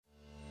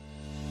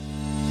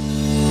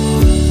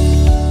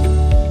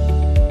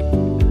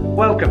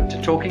Welcome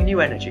to Talking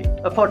New Energy,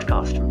 a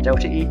podcast from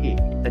Delta EE,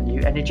 the new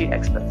energy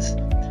experts.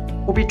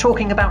 We'll be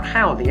talking about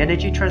how the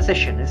energy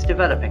transition is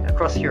developing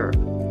across Europe,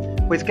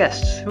 with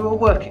guests who are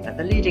working at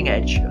the leading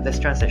edge of this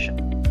transition.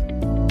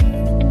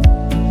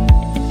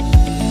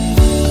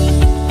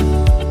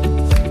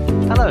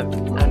 Hello,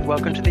 and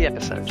welcome to the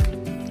episode.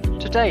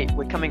 Today,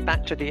 we're coming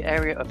back to the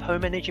area of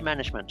home energy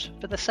management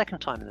for the second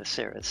time in this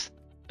series,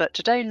 but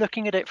today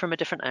looking at it from a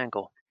different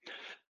angle.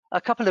 A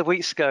couple of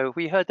weeks ago,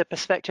 we heard the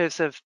perspectives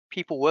of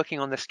people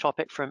working on this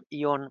topic from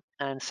E.ON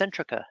and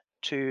Centrica,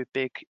 two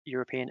big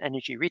European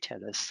energy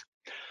retailers.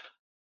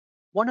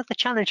 One of the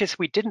challenges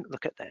we didn't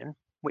look at then,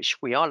 which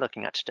we are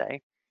looking at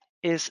today,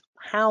 is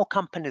how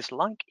companies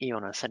like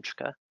E.ON and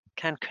Centrica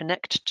can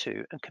connect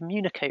to and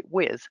communicate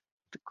with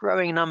the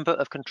growing number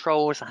of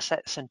controls,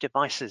 assets, and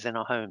devices in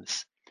our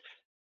homes.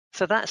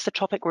 So that's the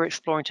topic we're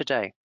exploring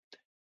today.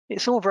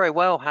 It's all very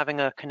well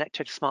having a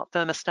connected smart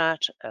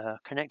thermostat, a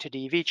connected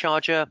EV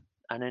charger,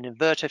 and an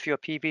inverter for your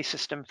PV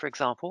system, for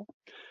example.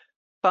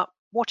 But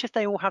what if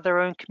they all have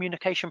their own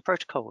communication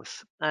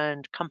protocols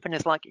and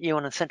companies like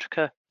E.ON and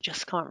Centrica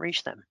just can't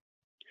reach them?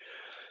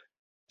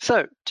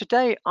 So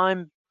today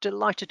I'm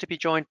delighted to be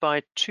joined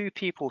by two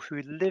people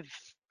who live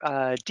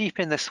deep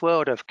in this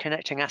world of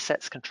connecting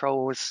assets,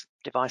 controls,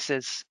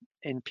 devices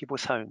in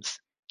people's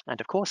homes,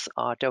 and of course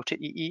our Delta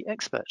EE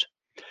expert.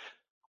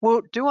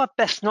 We'll do our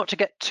best not to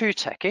get too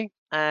techy,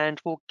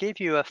 and we'll give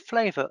you a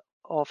flavour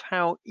of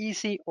how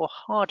easy or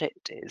hard it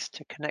is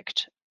to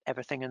connect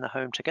everything in the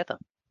home together.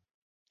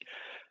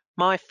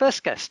 My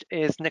first guest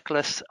is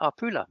Nicholas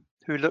Arpula,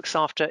 who looks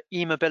after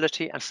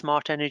e-mobility and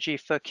smart energy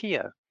for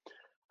Kio,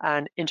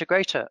 an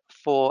integrator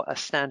for a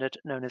standard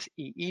known as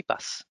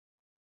EE-Bus.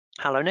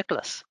 Hello,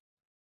 Nicholas.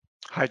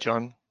 Hi,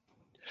 John.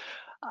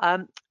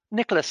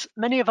 Nicholas,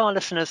 many of our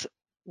listeners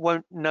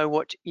won't know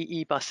what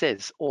EE-Bus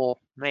is, or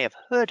may have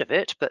heard of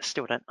it, but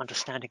still don't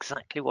understand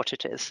exactly what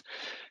it is.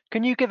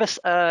 Can you give us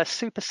a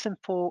super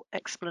simple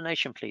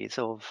explanation, please,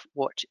 of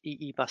what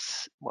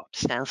EE-Bus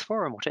stands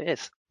for and what it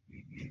is?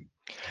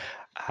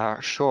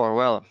 Sure.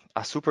 Well,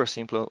 a super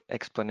simple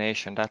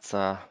explanation. That's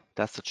a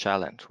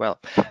challenge. Well,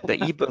 the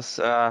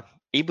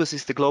EBUS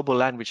is the global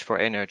language for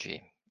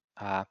energy.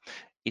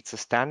 It's a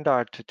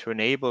standard to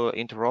enable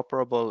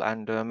interoperable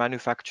and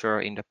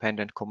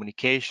manufacturer-independent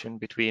communication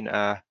between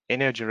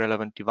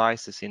energy-relevant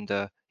devices in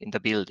the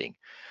building.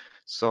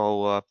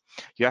 So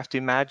you have to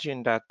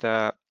imagine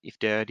that if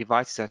the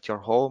devices at your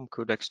home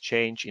could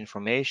exchange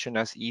information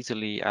as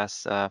easily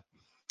as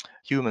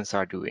humans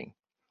are doing.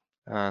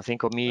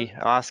 Think of me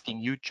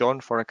asking you,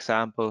 John, for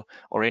example,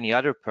 or any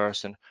other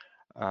person,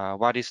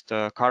 what is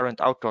the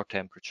current outdoor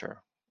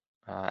temperature?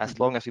 As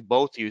long as we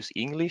both use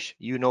English,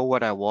 you know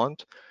what I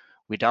want,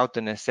 without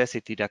the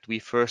necessity that we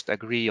first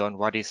agree on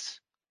what is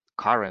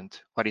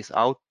current, what is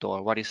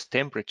outdoor, what is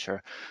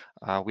temperature,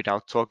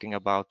 without talking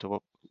about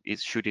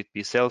should it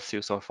be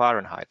Celsius or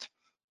Fahrenheit.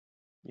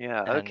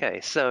 Yeah,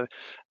 okay. So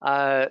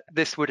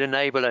this would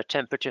enable a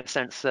temperature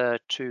sensor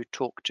to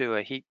talk to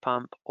a heat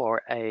pump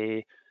or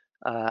a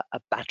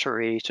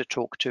battery to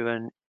talk to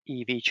an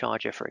EV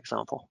charger, for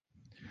example.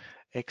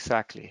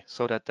 Exactly.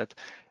 So that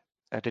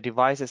the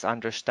devices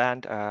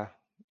understand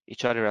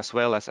each other as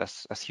well as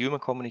human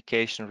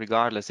communication,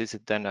 regardless is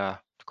it then a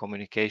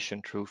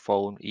communication through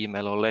phone,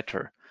 email, or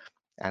letter.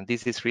 And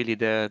this is really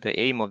the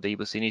aim of the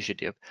EBUS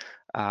initiative,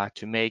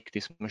 to make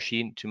this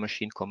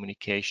machine-to-machine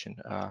communication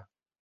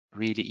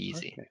really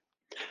easy. Okay.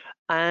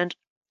 And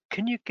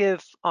can you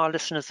give our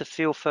listeners a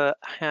feel for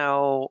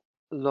how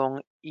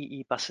long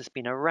EE-Bus has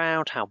been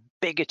around, how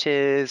big it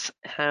is,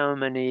 how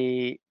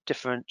many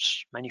different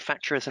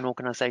manufacturers and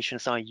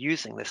organizations are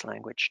using this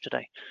language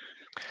today?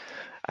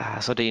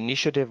 So the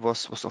initiative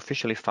was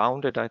officially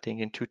founded, I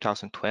think, in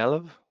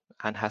 2012,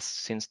 and has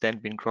since then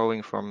been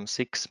growing from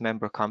 6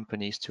 member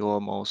companies to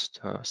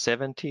almost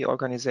 70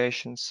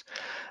 organizations.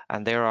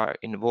 And there are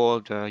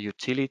involved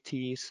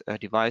utilities,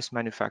 device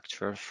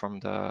manufacturers from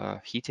the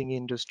heating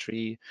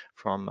industry,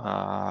 from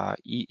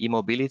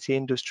e-mobility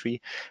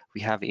industry.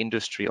 We have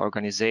industry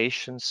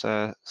organizations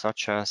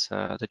such as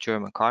the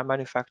German Car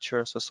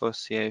Manufacturers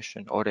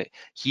Association, or the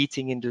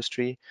heating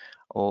industry,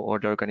 or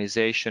the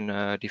organization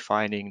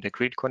defining the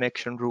grid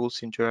connection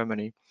rules in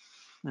Germany.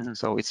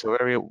 So it's a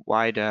very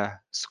wide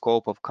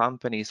scope of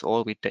companies,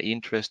 all with the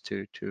interest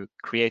to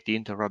create the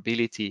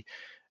interoperability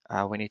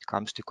when it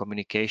comes to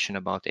communication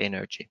about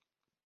energy.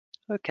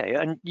 Okay,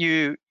 and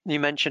you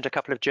mentioned a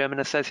couple of German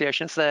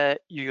associations there.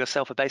 You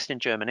yourself are based in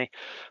Germany.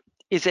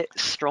 Is it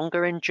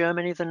stronger in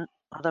Germany than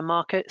other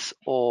markets,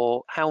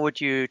 or how would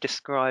you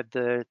describe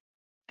the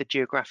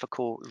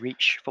geographical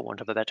reach, for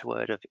want of a better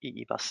word, of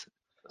EE-Bus?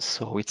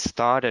 So it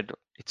started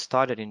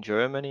in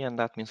Germany, and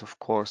that means, of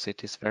course,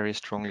 it is very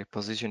strongly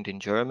positioned in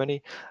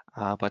Germany,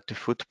 but the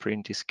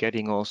footprint is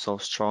getting also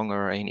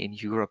stronger in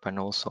Europe and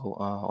also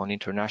on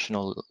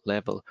international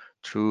level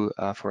through,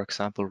 for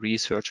example,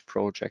 research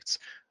projects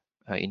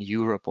in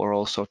Europe, or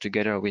also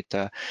together with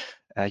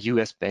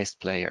US-based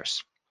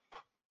players.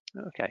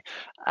 Okay,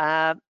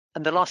 and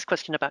the last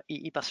question about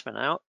EE-Bus for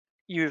now.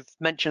 You've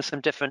mentioned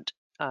some different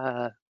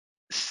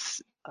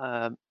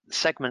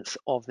segments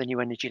of the new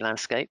energy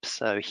landscape,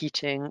 so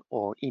heating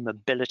or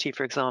e-mobility,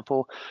 for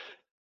example.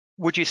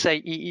 Would you say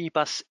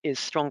EE-bus is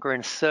stronger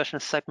in certain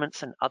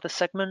segments than other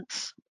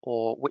segments,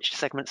 or which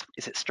segments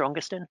is it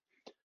strongest in?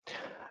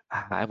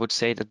 I would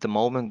say that the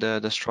moment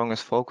the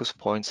strongest focus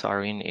points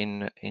are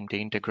in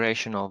the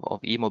integration of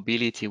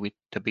e-mobility with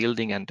the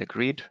building and the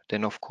grid.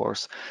 Then of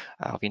course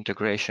of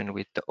integration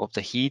with of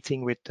the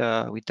heating with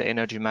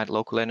the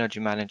local energy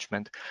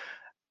management,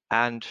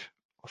 and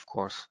of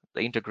course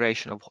the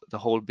integration of the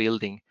whole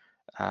building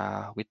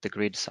with the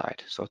grid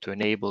side. So to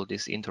enable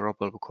this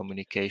interoperable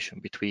communication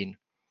between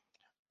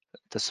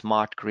the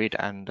smart grid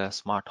and the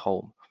smart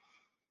home.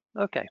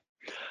 Okay.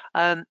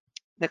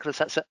 Nicholas,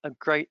 that's a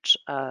great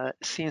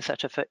scene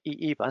setter for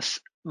EE-bus.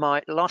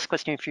 My last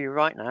question for you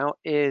right now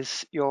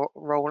is your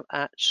role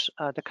at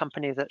the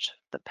company that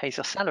pays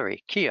your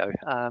salary, Kio,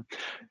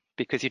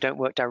 because you don't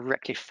work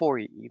directly for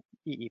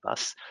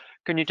EE-bus.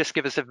 Can you just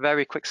give us a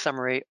very quick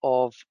summary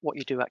of what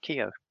you do at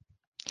Kio?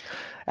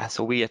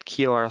 So we at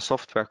Kio are a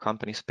software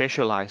company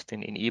specialized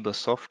in e-bus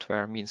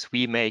software. Means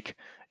we make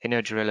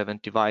energy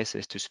relevant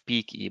devices to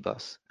speak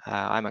e-bus.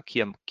 I'm a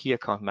key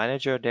account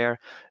manager there.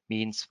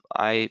 Means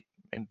I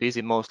am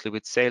busy mostly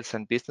with sales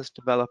and business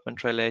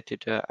development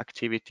related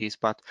activities,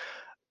 but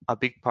a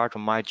big part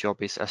of my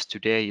job is, as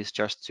today, is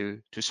just to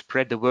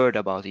spread the word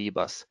about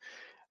e-bus,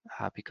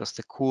 because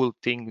the cool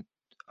thing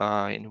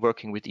in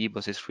working with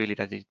e-bus is really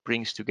that it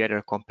brings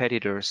together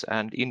competitors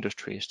and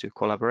industries to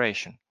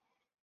collaboration.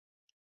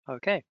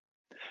 Okay,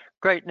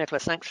 great,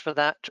 Nicholas. Thanks for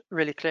that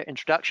really clear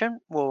introduction.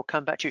 We'll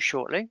come back to you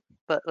shortly,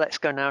 but let's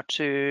go now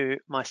to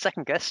my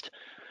second guest,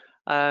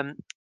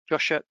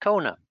 Joshua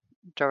Kolner,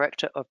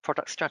 Director of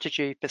Product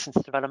Strategy, Business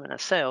Development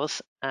and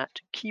Sales at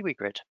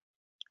KiwiGrid.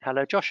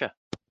 Hello, Joshua.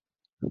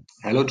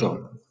 Hello,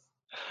 John.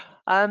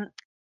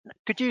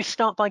 Could you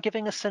start by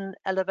giving us an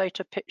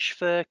elevator pitch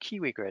for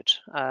KiwiGrid?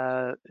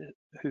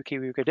 Who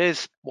KiwiGrid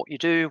is, what you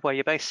do, where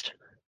you're based?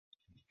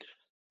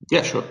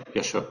 Yeah, sure.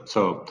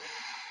 So,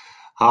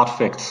 hard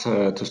facts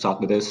to start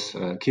with this.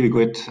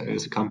 KiwiGrid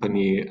is a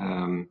company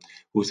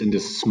who's in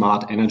this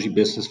smart energy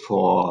business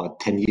for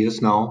 10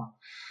 years now.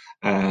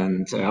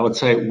 And I would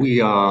say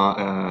we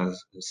are a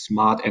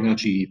smart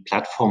energy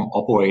platform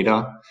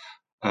operator,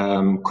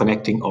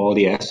 connecting all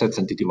the assets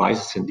and the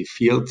devices in the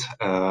field,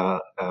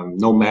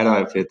 no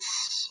matter if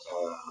it's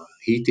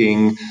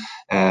heating,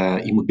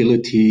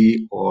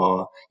 e-mobility,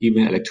 or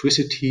even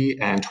electricity,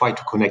 and try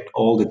to connect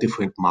all the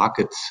different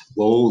markets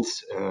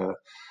roles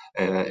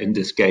in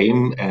this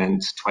game,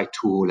 and try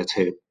to, let's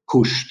say,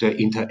 push the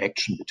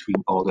interaction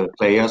between all the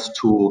players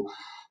to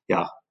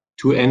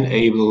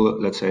enable,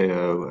 let's say,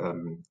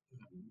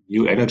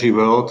 new energy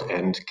world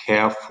and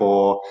care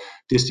for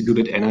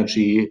distributed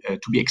energy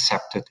to be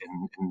accepted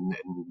in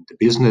the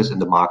business and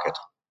the market.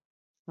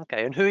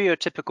 Okay, and who do you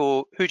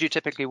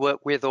typically work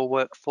with or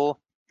work for?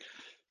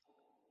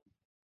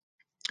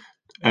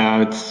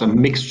 It's a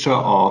mixture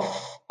of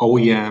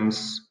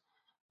OEMs,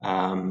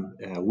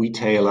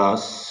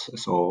 retailers,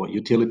 so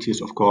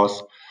utilities, of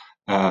course,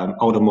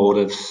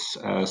 automotives,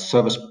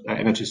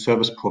 energy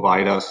service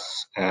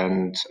providers,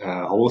 and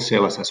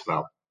wholesalers as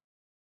well.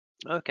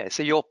 Okay,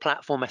 so your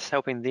platform is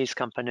helping these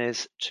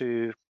companies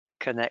to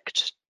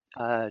connect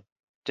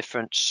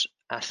different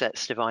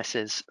assets,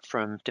 devices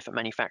from different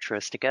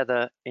manufacturers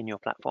together in your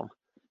platform.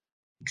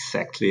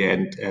 Exactly,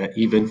 and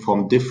even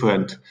from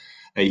different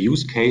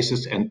use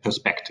cases and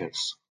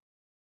perspectives.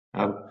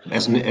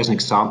 As an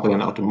example,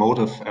 an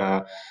automotive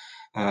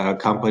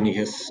company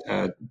has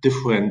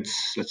different,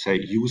 let's say,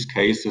 use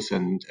cases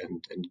and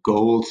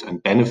goals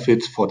and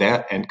benefits for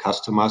their end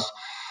customers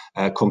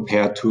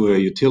compared to a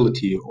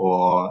utility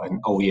or an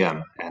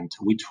OEM. And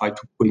we try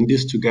to bring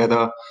this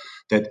together,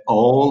 that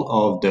all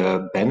of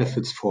the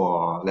benefits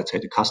for, let's say,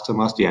 the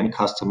customers, the end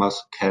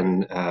customers,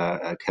 can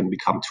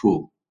become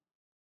true.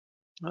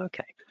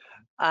 Okay.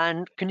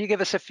 And can you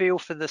give us a feel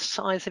for the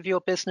size of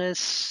your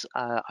business?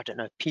 I don't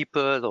know,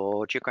 people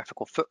or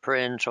geographical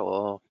footprint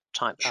or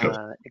type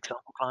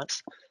example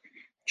clients?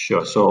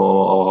 Sure. So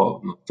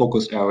our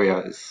focus area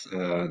is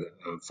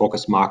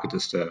focus market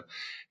is the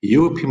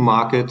European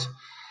market,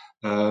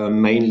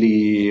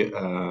 mainly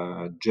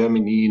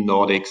Germany,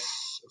 Nordics,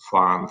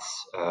 France,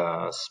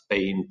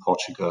 Spain,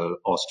 Portugal,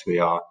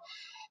 Austria,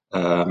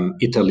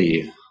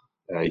 Italy,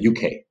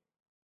 UK.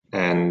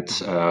 And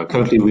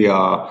currently we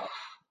are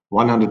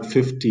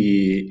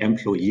 150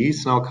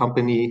 employees in our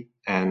company,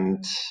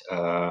 and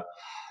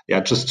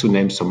just to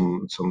name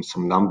some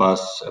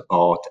numbers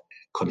about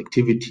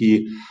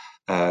connectivity.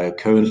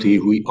 Currently,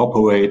 we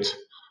operate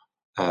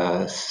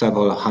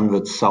several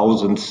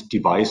 100,000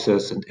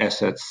 devices and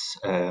assets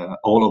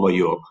all over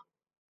Europe.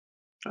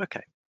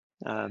 Okay.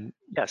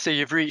 So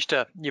you've reached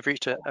a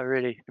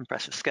really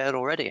impressive scale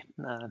already,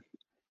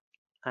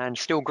 and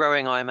still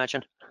growing, I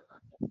imagine.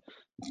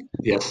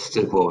 Yes,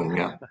 still growing.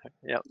 Yeah.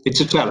 Yep.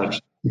 It's a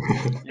challenge.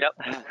 Yep.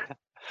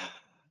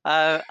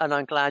 And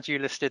I'm glad you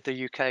listed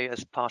the UK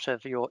as part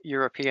of your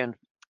European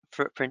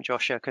footprint,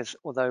 Joshua, because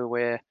although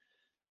we're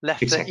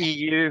left the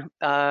EU,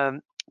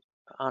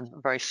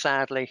 very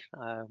sadly,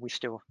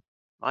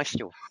 I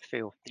still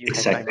feel the UK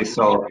is very Exactly. much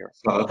part of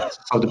Europe.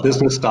 So the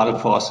business started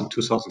for us in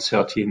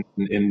 2013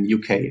 in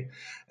UK,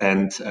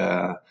 and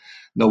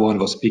no one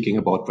was speaking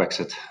about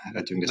Brexit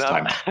during this No.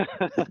 time.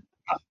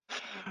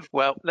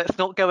 Well, let's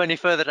not go any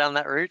further down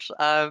that route.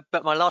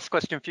 But my last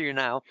question for you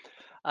now,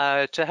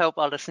 to help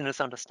our listeners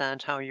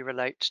understand how you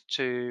relate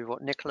to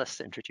what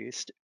Nicholas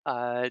introduced,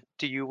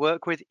 do you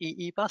work with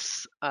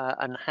EEBus,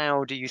 and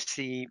how do you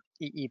see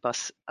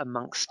EEBus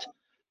amongst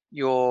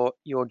your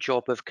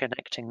job of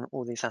connecting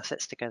all these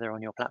assets together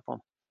on your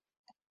platform?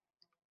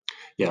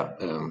 Yeah,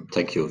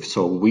 thank you.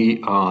 So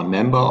we are a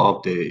member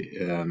of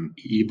the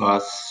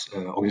EEBus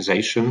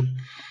organization,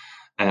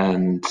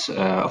 and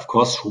of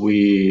course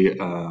we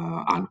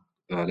are,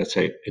 let's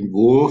say,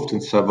 involved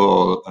in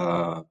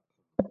several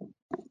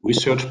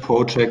research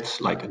projects,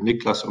 like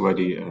Niklas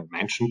already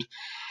mentioned.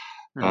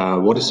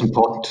 What is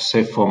important to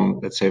say from,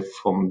 let's say,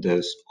 from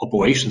this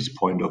operations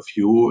point of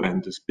view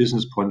and this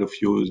business point of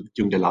view,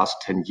 during the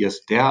last 10 years,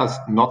 there are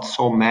not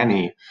so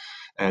many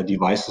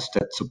devices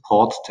that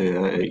support the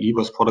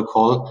EBUS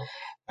protocol,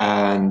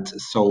 and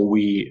so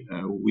we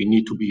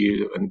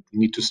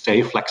need to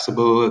stay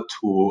flexible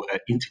to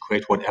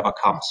integrate whatever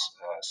comes.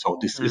 So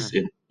this is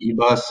in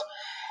EBUS.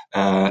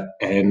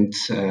 And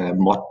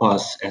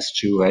Modbus,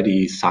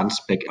 SG-Ready,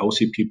 SunSpec,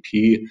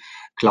 OCPP,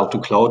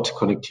 cloud-to-cloud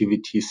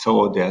connectivity.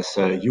 So there's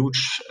a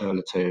huge,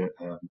 let's say,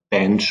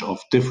 bench of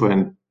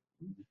different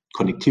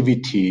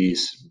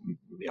connectivities,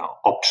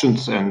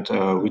 options, and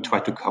we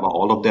try to cover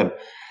all of them,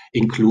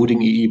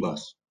 including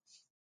EEBus.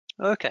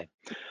 Okay.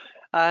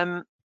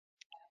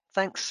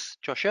 Thanks,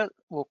 Joshua.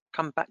 We'll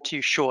come back to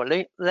you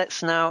shortly.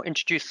 Let's now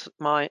introduce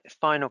my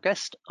final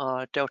guest,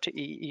 our Delta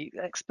EE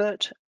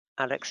expert,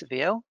 Alex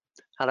VL.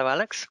 Hello,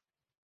 Alex.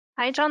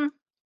 Hi, John.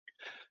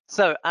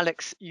 So,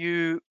 Alex,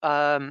 you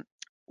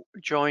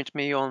joined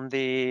me on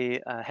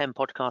the HEM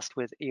podcast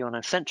with Eon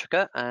and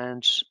Centrica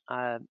and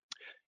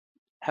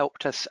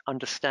helped us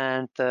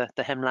understand the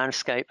HEM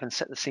landscape and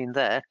set the scene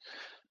there.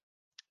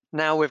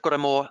 Now we've got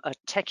a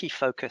techie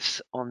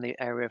focus on the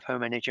area of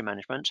home energy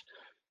management.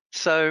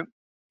 So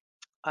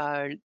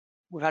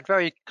we've had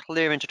very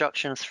clear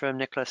introductions from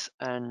Nicholas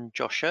and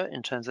Joshua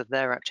in terms of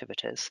their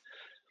activities.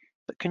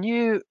 But can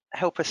you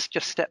help us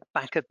just step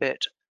back a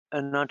bit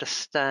and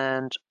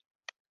understand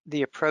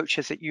the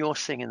approaches that you're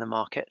seeing in the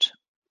market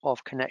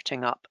of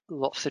connecting up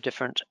lots of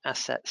different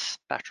assets,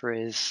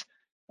 batteries,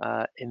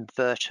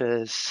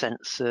 inverters,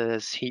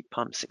 sensors, heat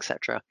pumps,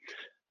 etc.,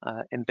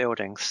 in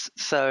buildings?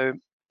 So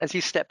as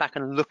you step back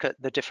and look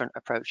at the different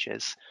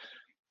approaches,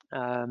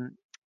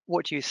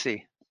 what do you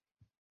see?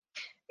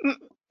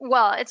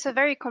 Well, it's a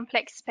very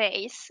complex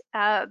space,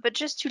 but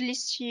just to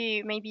list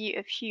you maybe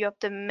a few of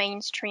the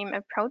mainstream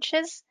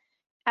approaches.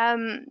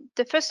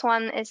 The first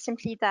one is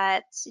simply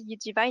that your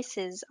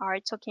devices are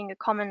talking a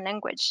common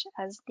language,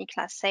 as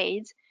Niklas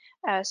said,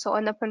 so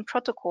an open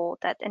protocol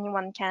that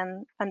anyone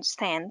can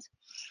understand.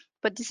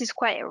 But this is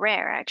quite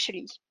rare,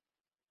 actually.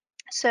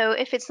 So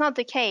if it's not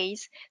the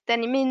case,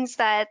 then it means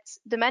that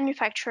the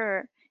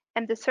manufacturer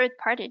and the third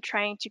party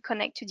trying to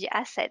connect to the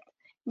asset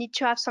need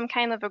to have some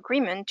kind of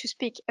agreement to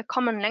speak a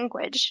common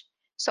language,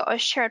 so a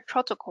shared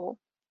protocol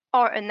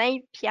or an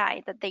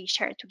API that they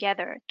share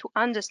together to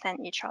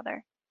understand each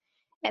other.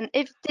 And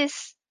if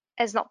this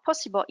is not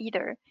possible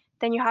either,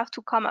 then you have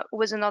to come up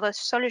with another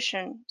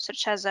solution,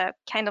 such as a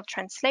kind of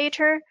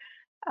translator,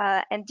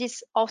 and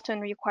this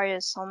often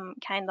requires some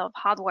kind of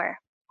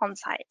hardware on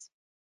site.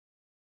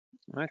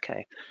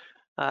 Okay.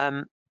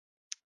 And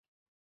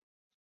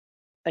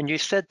you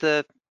said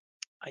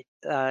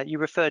you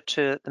referred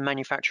to the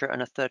manufacturer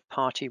and a third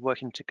party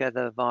working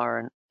together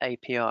via an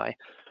API.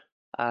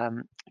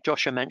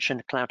 Joshua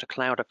mentioned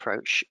cloud-to-cloud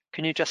approach.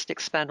 Can you just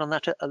expand on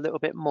that a little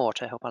bit more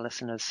to help our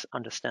listeners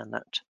understand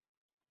that?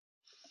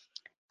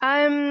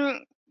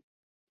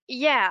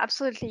 Yeah,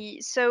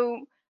 absolutely.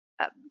 So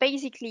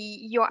basically,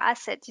 your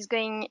asset is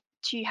going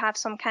to have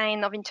some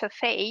kind of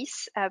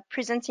interface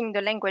presenting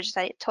the language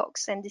that it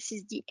talks, and this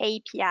is the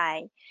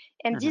API.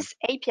 And this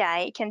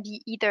API can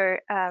be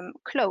either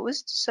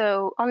closed,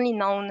 so only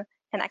known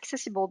and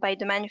accessible by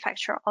the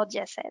manufacturer or the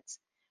assets,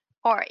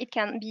 or it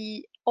can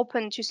be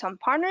open to some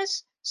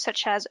partners,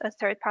 such as a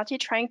third party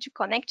trying to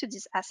connect to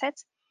this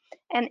asset.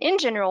 And in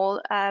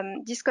general,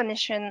 this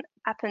connection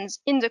happens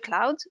in the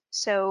cloud,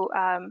 so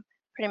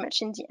pretty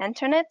much in the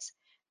internet,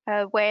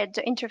 where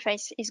the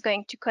interface is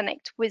going to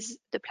connect with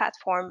the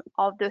platform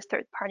of the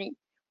third party,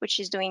 which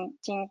is doing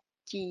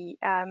the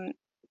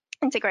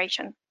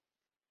integration.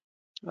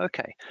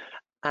 Okay.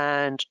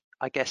 And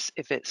I guess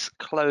if it's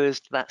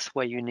closed, that's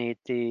where you need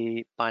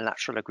the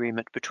bilateral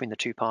agreement between the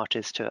two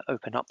parties to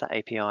open up that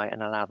API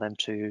and allow them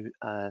to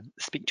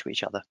speak to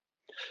each other.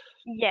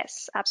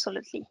 Yes,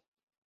 absolutely.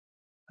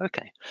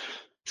 Okay.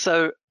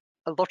 So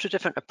a lot of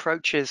different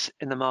approaches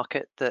in the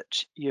market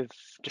that you've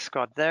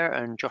described there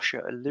and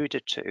Joshua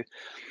alluded to.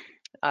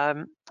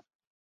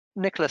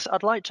 Nicholas,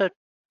 I'd like to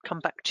come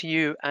back to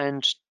you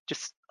and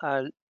just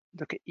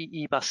look at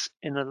EEBus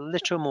in a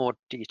little more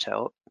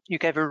detail. You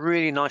gave a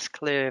really nice,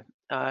 clear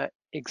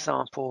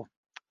example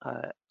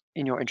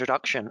in your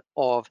introduction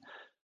of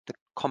the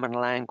common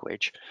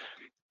language.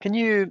 Can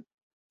you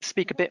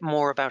speak a bit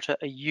more about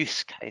a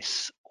use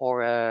case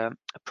or a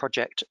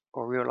project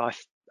or real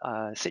life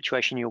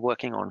situation you're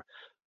working on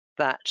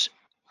that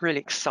really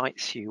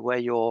excites you, where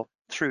you're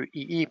through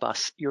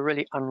EEBus, you're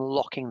really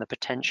unlocking the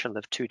potential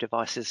of two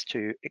devices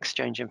to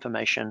exchange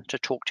information, to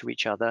talk to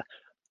each other,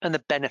 and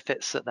the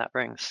benefits that that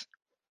brings?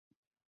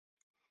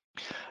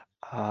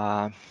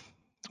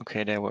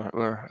 Okay, there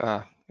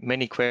were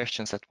many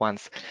questions at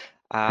once.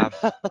 Yeah.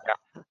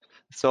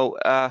 So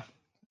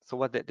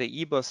what the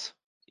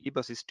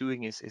EBUS is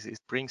doing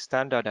is bring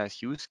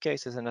standardized use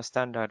cases and a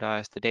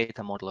standardized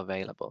data model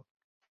available.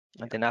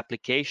 And then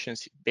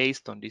applications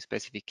based on these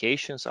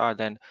specifications are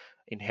then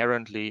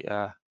inherently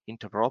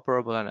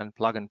interoperable and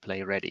plug and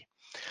play ready.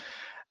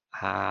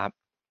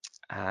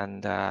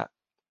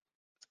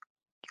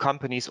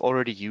 Companies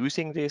already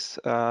using this.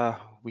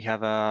 We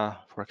have,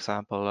 for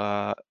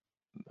example,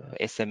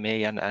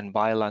 SMA and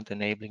Byland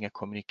enabling a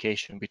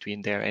communication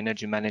between their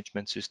energy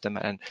management system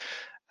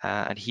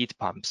and heat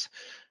pumps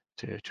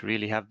to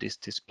really have this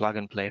plug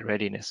and play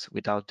readiness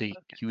without the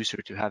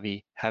user to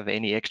have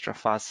any extra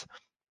fuss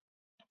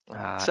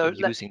in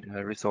using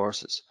the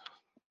resources.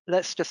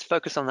 Let's just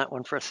focus on that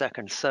one for a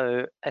second.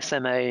 So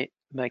SMA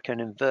make an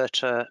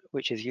inverter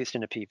which is used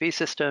in a PV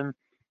system.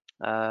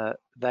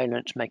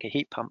 Vaillant make a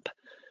heat pump.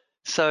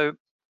 So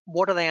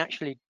what are they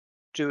actually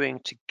doing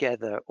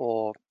together,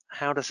 or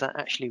how does that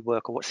actually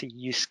work, or what's the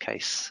use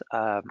case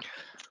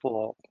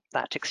for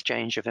that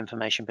exchange of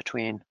information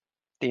between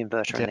the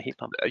inverter and the heat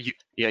pump?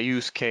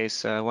 Use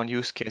case. One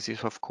use case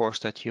is, of course,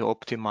 that you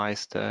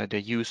optimize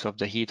the use of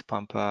the heat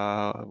pump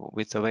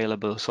with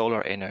available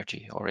solar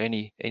energy or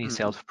any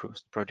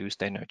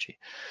self-produced energy.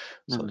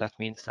 So that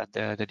means that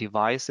the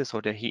devices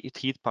or the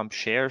heat pump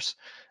shares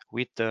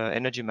with the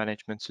energy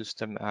management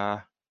system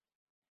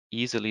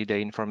easily the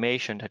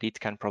information that it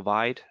can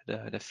provide,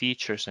 the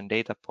features and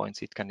data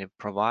points it can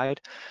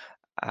provide,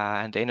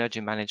 and the energy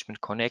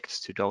management connects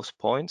to those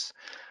points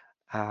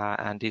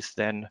and is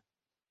then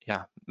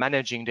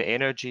managing the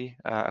energy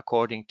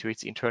according to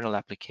its internal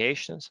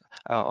applications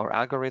or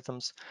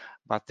algorithms,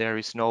 but there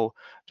is no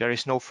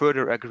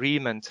further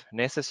agreement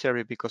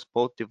necessary because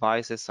both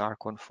devices are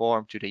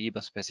conformed to the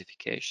EBUS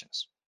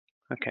specifications.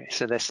 Okay,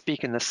 so they're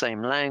speaking the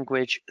same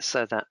language,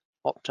 so that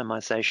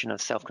optimization of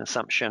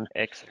self-consumption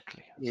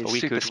exactly is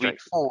super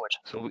straightforward.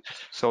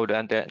 So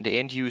then the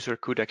end user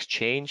could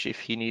exchange if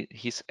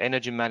his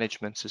energy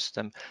management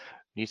system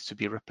needs to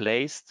be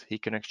replaced. He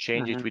can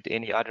exchange it with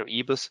any other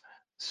EBUS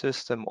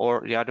system,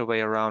 or the other way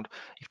around.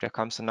 If there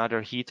comes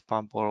another heat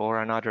pump or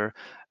another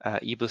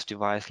EBUS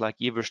device like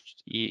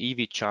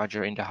EV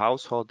charger in the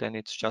household, then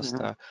it's just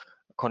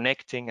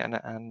connecting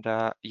and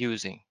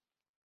using.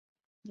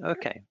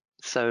 Okay,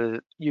 so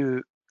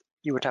you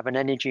would have an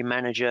energy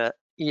manager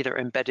either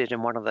embedded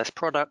in one of those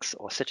products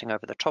or sitting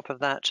over the top of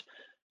that,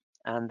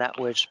 and that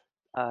would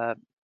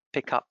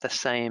pick up the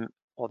same,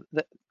 or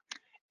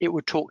it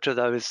would talk to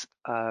those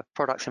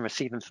products and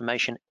receive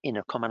information in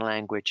a common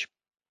language.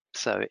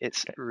 So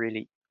it's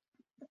really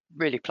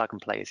plug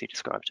and play, as you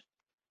described.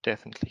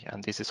 Definitely,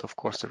 and this is of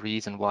course the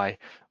reason why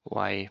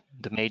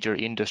the major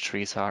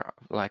industries are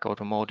like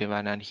automotive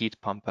and heat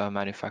pump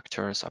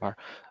manufacturers are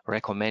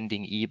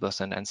recommending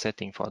EBUS and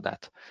setting for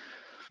that.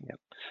 Yep.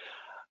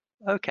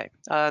 Okay,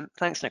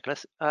 thanks,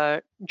 Nicholas.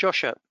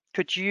 Joshua,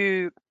 could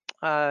you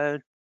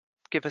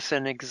give us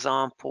an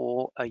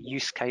example, a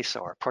use case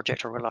or a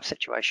project or a real life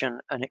situation,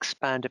 and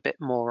expand a bit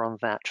more on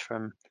that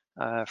from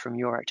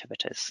your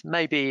activities?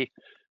 Maybe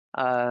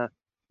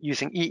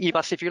using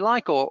EEBus if you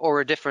like, or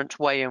a different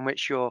way in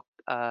which you're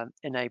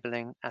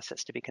enabling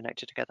assets to be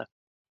connected together.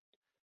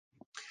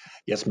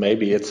 Yes,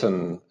 maybe it's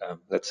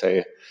let's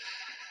say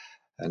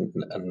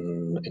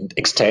an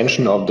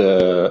extension of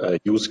the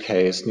use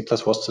case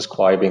Niklas was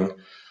describing.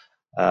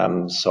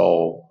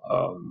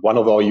 One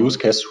of our use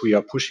cases we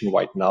are pushing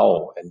right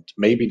now, and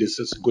maybe this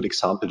is a good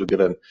example to give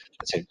let's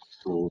say,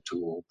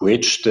 to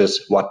bridge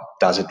this. What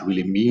does it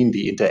really mean,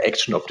 the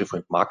interaction of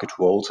different market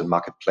roles and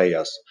market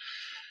players?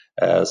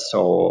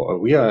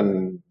 We are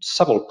in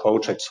several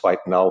projects right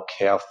now,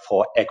 care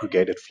for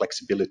aggregated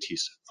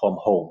flexibilities from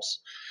homes.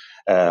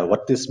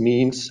 What this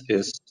means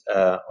is,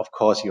 of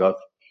course, you have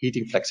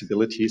heating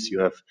flexibilities, you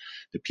have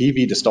the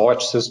PV, the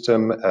storage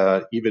system,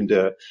 even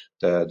the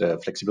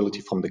flexibility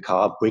from the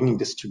car, bringing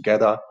this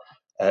together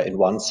in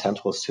one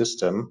central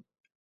system,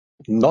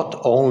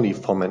 not only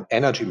from an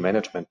energy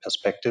management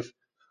perspective,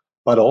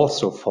 but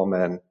also from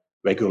an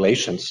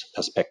regulations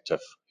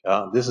perspective.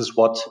 This is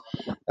what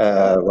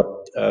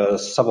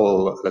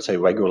several, let's say,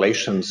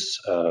 regulations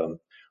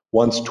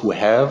wants to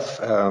have.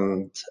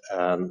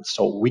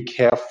 So we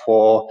care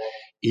for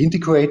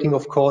integrating,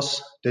 of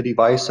course, the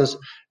devices,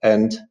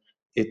 and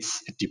it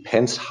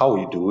depends how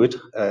you do it.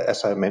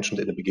 As I mentioned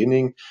in the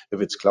beginning,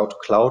 if it's cloud to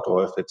cloud,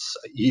 or if it's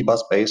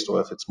EBUS based,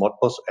 or if it's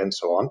Modbus, and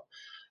so on.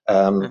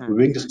 We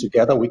bring this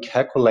together, we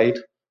calculate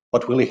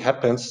what really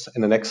happens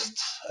in the next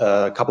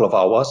couple of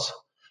hours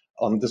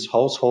on this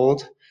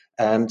household,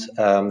 and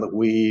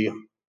we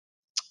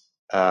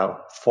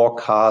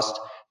forecast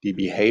the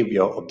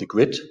behavior of the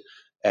grid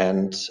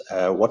and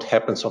what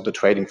happens on the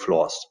trading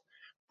floors.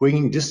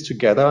 Bringing this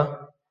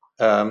together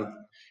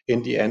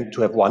in the end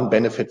to have one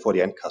benefit for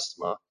the end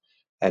customer.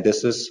 And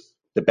this is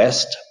the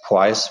best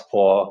price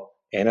for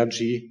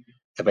energy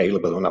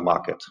available on the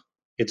market.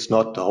 It's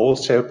not the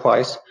wholesale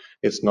price.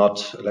 It's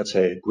not, let's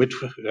say,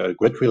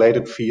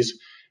 grid-related fees.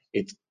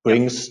 It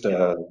brings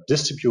the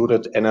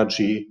distributed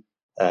energy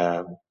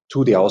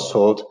to the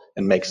household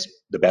and makes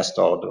the best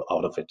out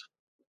of it.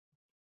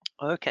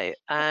 Okay,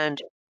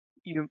 and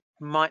you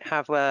might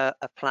have a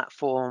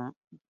platform,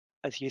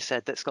 as you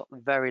said, that's got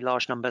very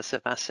large numbers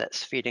of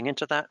assets feeding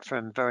into that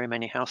from very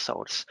many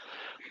households.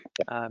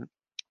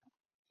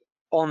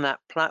 On that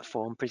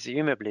platform,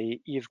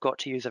 presumably, you've got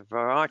to use a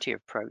variety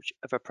of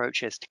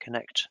approaches to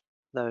connect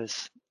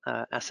those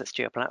assets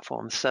to your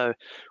platform. So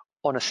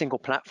on a single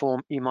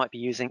platform, you might be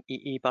using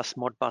EE-bus,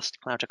 Modbus,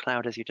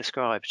 cloud-to-cloud, as you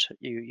described.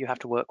 You have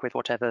to work with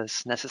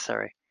whatever's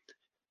necessary.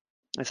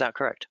 Is that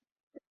correct?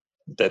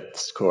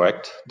 That's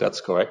correct. That's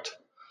correct.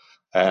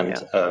 And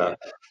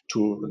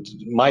to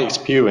my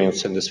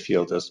experience in this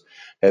field is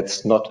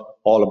it's not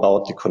all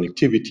about the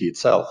connectivity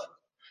itself.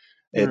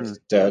 It's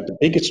the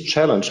biggest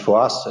challenge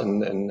for us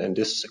in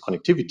this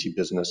connectivity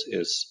business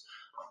is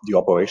the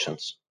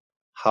operations.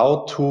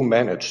 How to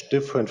manage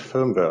different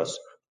firmwares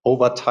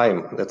over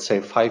time, let's say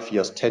 5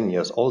 years, 10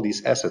 years, all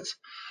these assets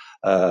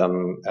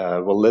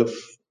will live,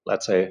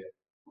 let's say,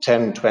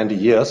 10, 20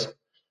 years,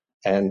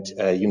 and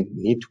you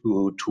need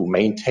to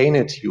maintain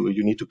it,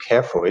 you need to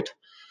care for it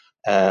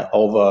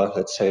over,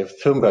 let's say,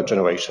 firmware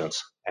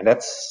generations. And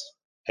that's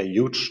a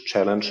huge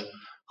challenge,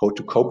 how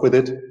to cope with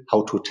it,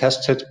 how to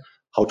test it,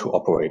 how to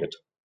operate it.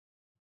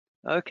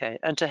 Okay,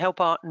 and to help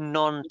our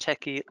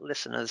non-techie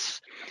listeners,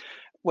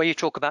 where you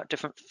talk about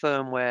different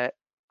firmware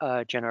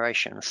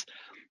generations,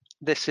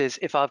 this is,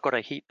 if I've got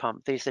a heat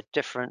pump, these are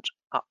different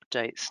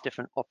updates,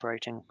 different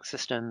operating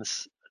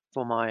systems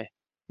for my,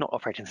 not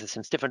operating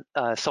systems, different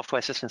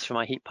software systems for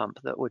my heat pump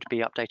that would be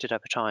updated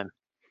over time.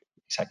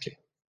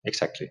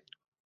 Exactly.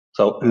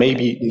 So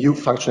maybe new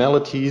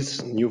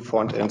functionalities, new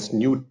front ends,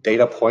 new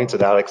data points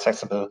that are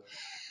accessible,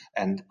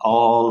 and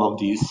all of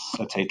these,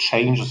 let's say,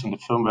 changes in the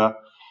firmware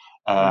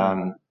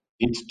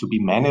needs to be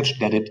managed,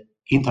 that it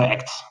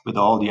interacts with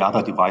all the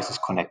other devices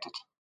connected.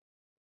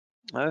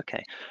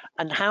 Okay,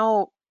 and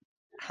how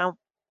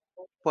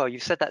well, you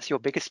said that's your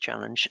biggest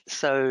challenge.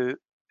 So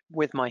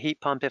with my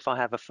heat pump, if I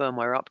have a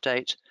firmware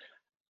update,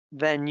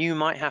 then you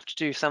might have to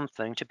do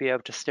something to be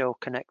able to still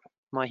connect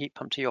my heat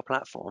pump to your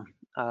platform.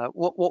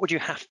 What would you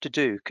have to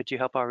do? Could you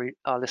help our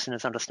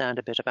listeners understand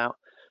a bit about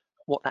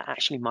what that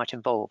actually might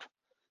involve?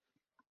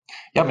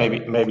 Yeah,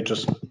 maybe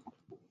just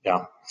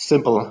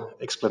simple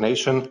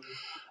explanation.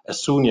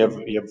 As soon you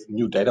have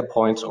new data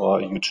points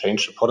or you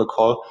change the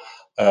protocol,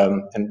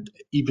 and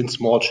even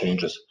small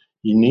changes,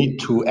 you need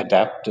to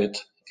adapt it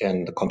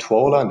in the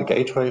controller, in the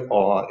gateway,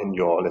 or in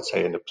your, let's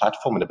say, in the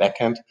platform, in the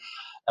backend,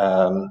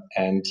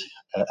 and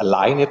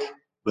align it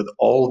with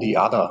all the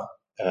other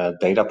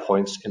data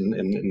points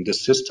in the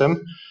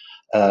system,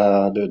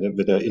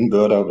 with the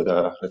inverter, with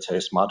a, let's say,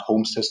 smart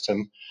home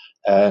system,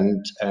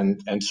 and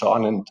so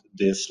on. And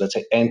this, let's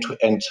say,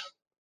 end-to-end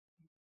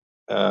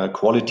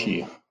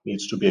quality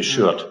needs to be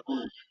assured,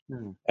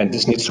 and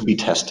this needs to be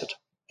tested.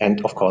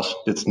 And of course,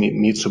 this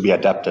needs to be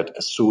adapted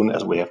as soon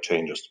as we have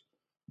changes.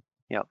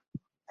 Yeah.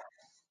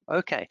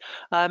 Okay.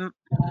 I'd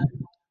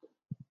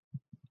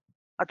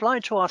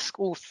like to ask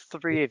all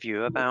three of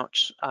you about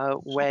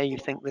where you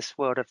think this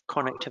world of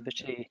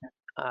connectivity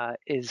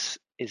is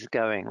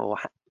going, or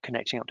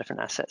connecting up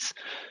different assets.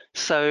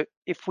 So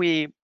if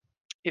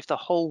the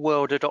whole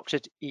world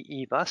adopted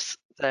EE-bus,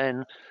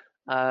 then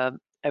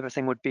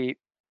everything would be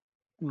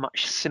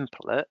much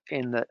simpler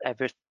in that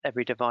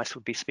every device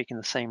would be speaking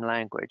the same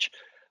language.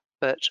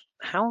 But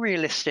how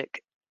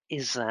realistic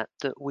is that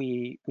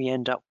we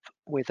end up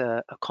with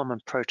a common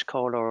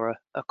protocol or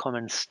a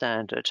common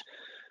standard?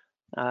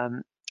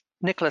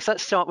 Nicholas,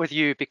 let's start with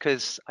you,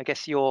 because I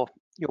guess you're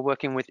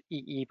working with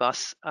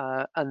EE-bus,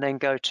 and then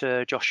go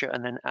to Joshua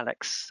and then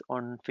Alex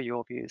for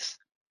your views.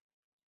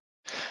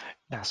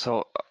 Yeah,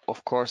 so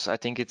of course I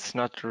think it's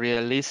not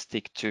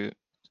realistic to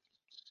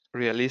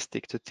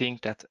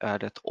think that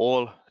that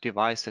all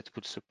devices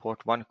would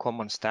support one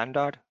common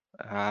standard,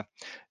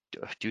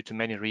 due to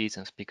many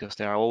reasons, because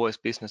there are always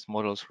business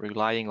models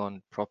relying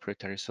on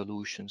proprietary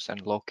solutions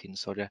and lock-in.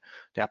 So the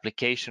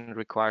application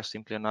requires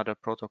simply another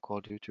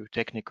protocol due to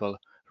technical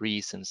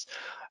reasons.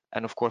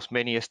 And of course,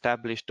 many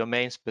established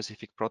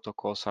domain-specific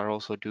protocols are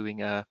also doing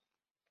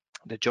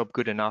the job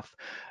good enough.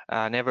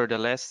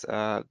 Nevertheless,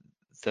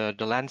 the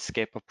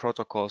landscape of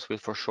protocols will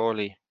for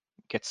surely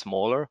get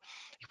smaller.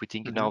 If we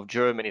think now of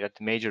Germany, that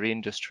the major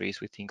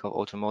industries, we think of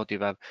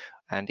automotive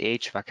and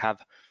HVAC,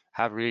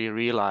 have really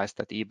realized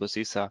that e-bus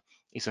is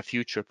a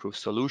future-proof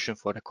solution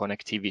for the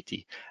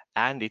connectivity,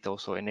 and it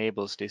also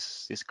enables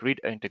this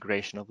grid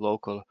integration of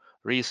local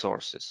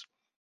resources.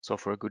 So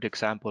for a good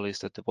example is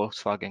that the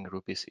Volkswagen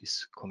Group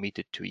is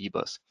committed to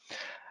e-bus.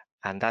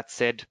 And that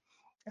said,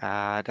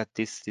 that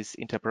this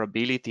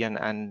interoperability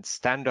and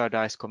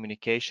standardized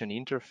communication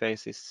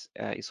interface is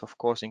of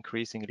course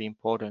increasingly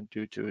important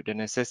due to the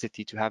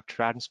necessity to have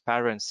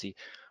transparency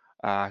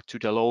to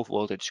the low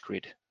voltage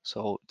grid.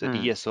 So the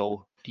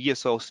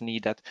DSOs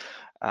need that,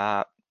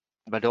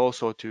 but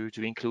also to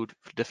include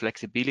the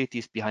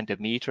flexibilities behind the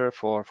meter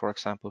for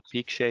example,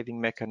 peak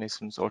shaving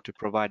mechanisms, or to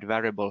provide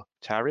variable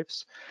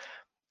tariffs.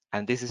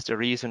 And this is the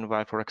reason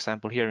why, for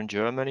example, here in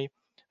Germany,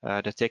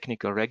 the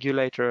technical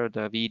regulator,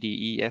 the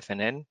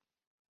VDE-FNN,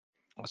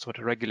 also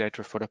the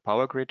regulator for the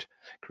power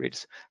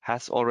grids,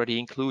 has already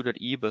included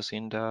eBus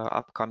in the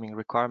upcoming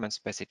requirement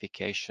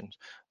specifications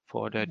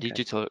for the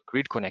digital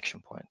grid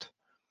connection point.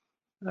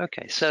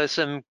 Okay, so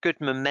some good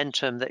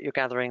momentum that you're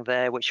gathering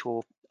there, which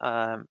will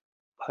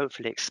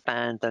hopefully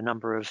expand the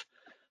number of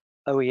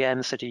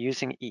OEMs that are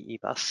using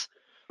EEBus.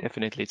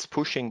 Definitely, it's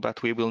pushing,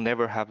 but we will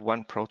never have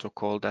one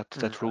protocol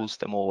that rules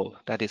them all.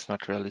 That is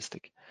not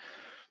realistic.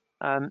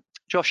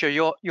 Joshua,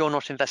 you're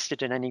not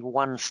invested in any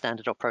one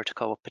standard or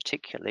protocol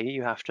particularly.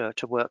 You have to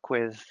work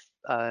with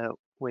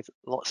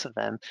lots of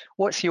them.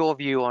 What's your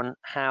view on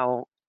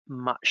how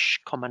much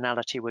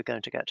commonality we're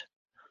going to get?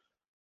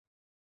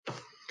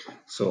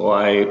 So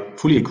I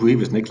fully agree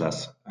with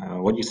Niklas.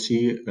 What you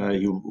see,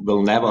 you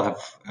will never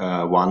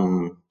have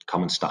one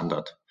common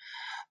standard.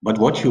 But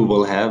what you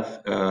will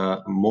have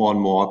more and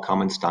more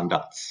common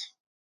standards,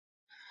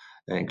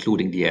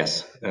 including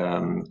DS.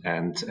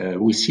 And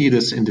we see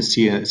this in the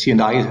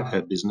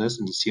C&I business,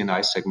 in the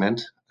C&I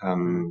segment.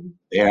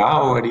 There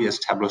are already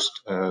established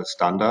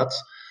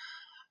standards,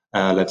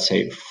 let's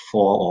say 4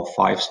 or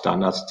 5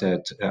 standards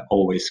that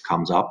always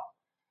comes up.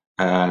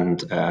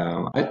 And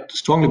I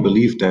strongly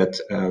believe that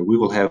we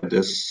will have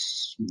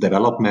this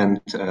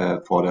development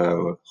for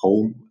the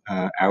home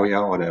area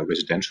or the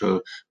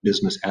residential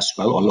business as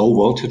well, or low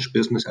voltage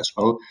business as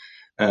well,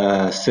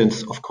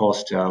 since of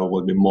course there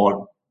will be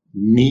more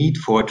need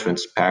for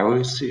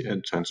transparency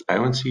in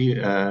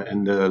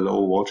the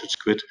low voltage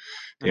grid.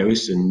 There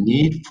is a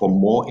need for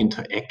more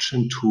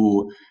interaction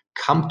to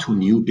come to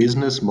new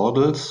business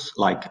models,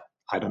 like,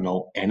 I don't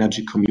know,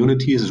 energy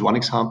communities is one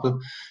example.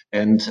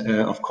 And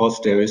of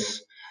course, there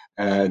is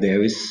a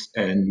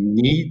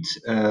need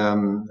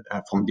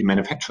from the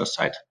manufacturer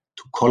side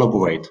to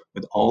collaborate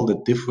with all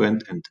the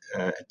different and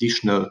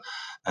additional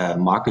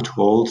market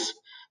roles,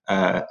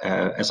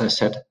 as I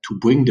said, to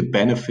bring the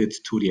benefits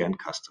to the end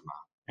customer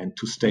and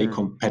to stay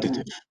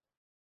competitive.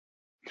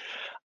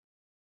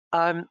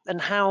 And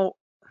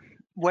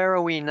where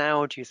are we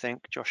now, do you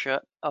think,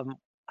 Joshua?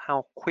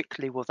 How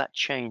quickly will that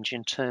change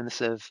in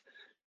terms of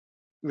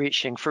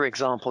reaching, for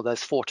example,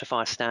 those 4 to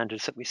 5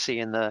 standards that we see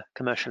in the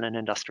commercial and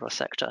industrial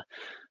sector?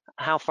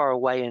 How far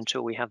away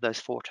until we have those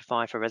 4 to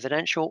 5 for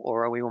residential,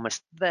 or are we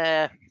almost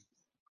there?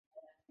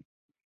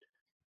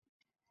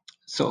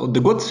 So the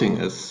good thing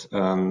is,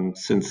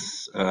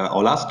 since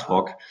our last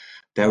talk,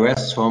 there were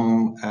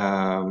some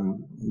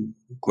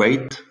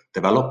great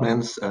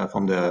developments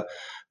from the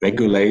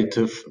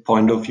regulative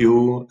point of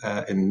view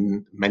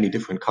in many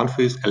different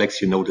countries. Alex,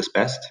 you know this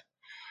best.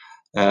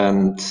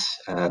 And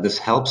this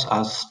helps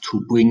us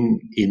to bring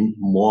in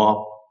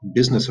more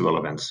business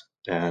relevance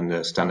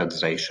and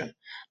standardization,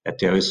 that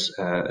there is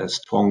a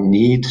strong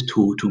need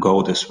to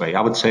go this way.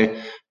 I would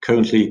say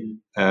currently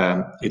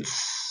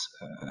it's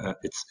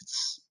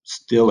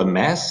still a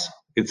mess.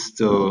 It's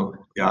still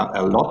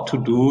a lot to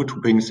do to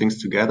bring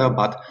things together,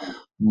 but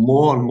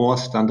more and more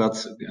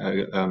standards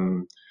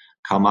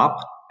come up,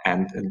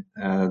 and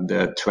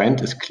the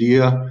trend is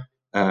clear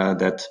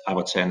that I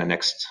would say in the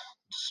next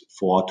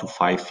 4 to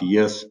 5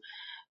 years,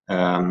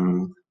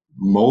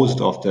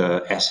 most of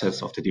the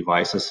assets of the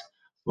devices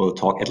will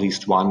talk at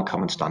least one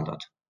common standard.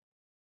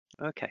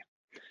 Okay.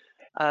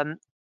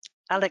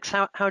 Alex,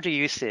 how do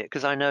you see it?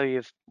 Because I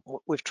know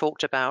we've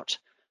talked about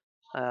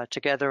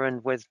together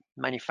and with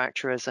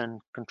manufacturers and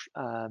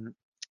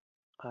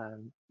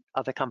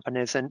other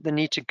companies, and the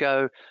need to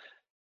go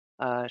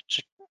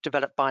to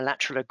develop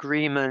bilateral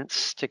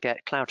agreements to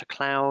get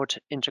cloud-to-cloud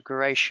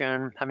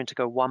integration, having to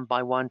go one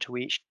by one to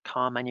each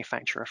car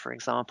manufacturer, for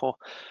example.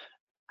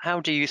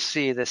 How do you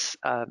see this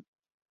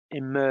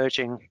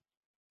emerging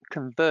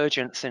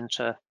convergence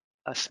into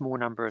a small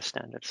number of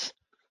standards?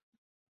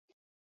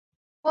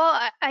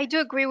 Well, I do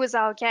agree with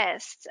our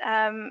guest.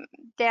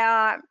 There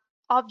are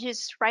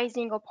obvious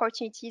rising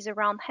opportunities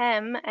around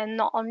HEM, and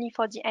not only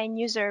for the end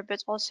user,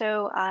 but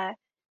also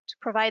to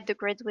provide the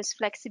grid with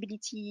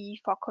flexibility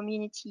for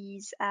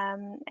communities,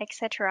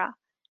 etc.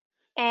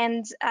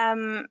 And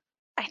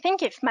I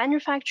think if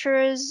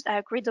manufacturers,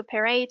 grid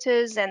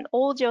operators, and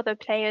all the other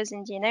players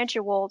in the energy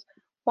world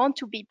want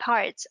to be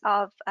part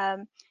of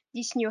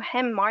these new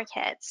HEM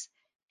markets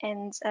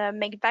and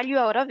make value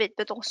out of it,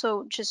 but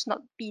also just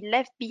not be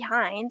left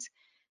behind,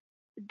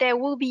 there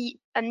will be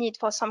a need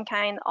for some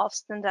kind of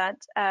standard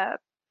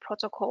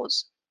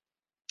protocols.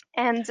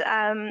 And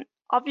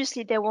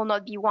obviously there will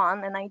not be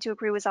one, and I do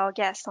agree with our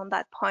guest on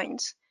that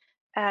point.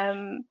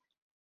 Do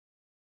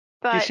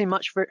you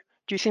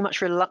see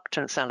much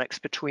reluctance, Alex,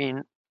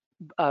 between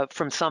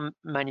from some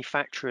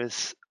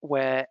manufacturers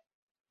where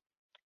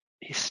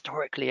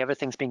historically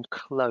everything's been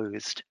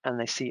closed and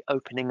they see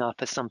opening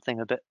up as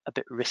something a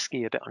bit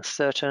risky, a bit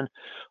uncertain,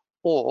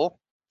 or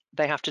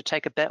they have to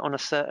take a bet on a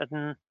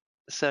certain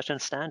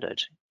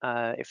standard.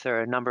 If there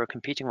are a number of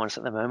competing ones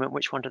at the moment,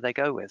 which one do they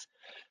go with?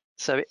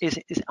 So is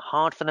it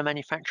hard for the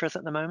manufacturers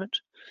at the moment?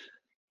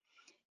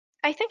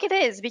 I think it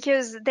is,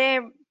 because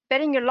they're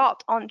betting a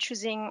lot on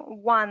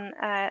choosing one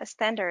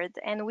standard,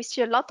 and we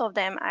see a lot of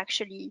them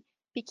actually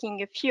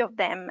picking a few of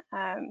them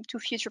to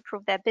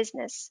future-proof their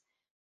business.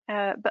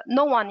 But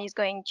no one is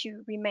going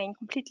to remain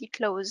completely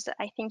closed.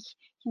 I think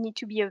you need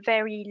to be a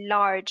very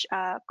large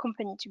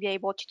company to be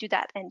able to do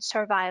that and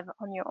survive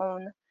on your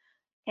own.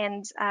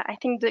 And I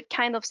think the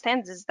kind of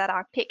standards that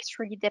are picked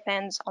really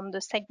depends on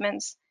the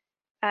segments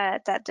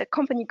that the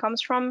company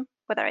comes from,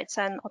 whether it's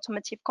an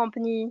automotive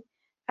company,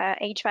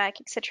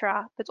 HVAC,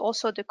 etc., but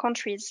also the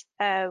countries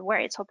where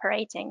it's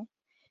operating,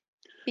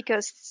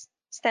 because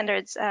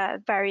standards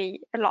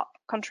vary a lot,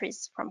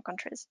 countries from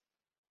countries.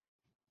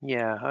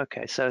 Yeah,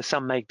 okay. So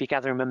some may be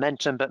gathering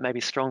momentum, but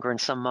maybe stronger in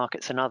some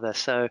markets than others.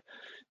 So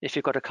if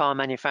you've got a car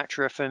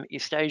manufacturer from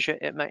East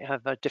Asia, it may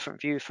have a different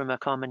view from a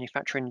car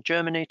manufacturer in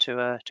Germany to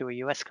a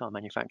US car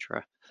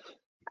manufacturer.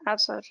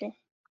 Absolutely.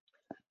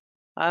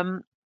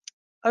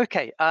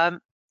 Okay.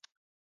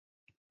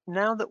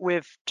 Now that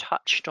we've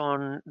touched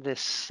on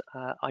this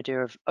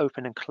idea of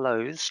open and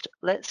closed,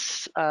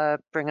 let's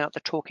bring out the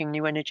Talking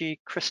New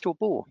Energy crystal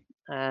ball.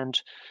 And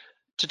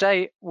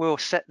today we'll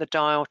set the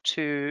dial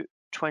to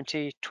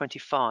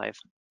 2025.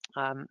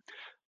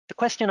 The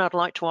question I'd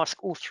like to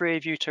ask all three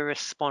of you to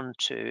respond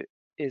to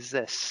is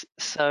this.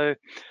 So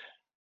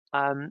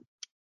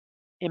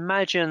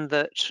imagine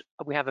that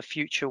we have a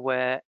future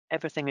where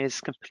everything is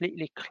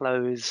completely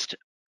closed,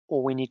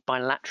 or we need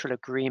bilateral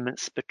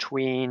agreements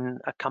between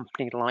a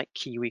company like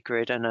Kiwi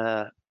Grid and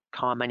a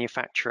car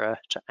manufacturer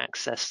to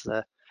access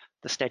the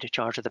state of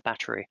charge of the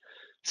battery.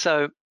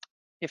 So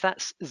if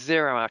that's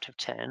 0 out of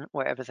 10,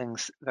 where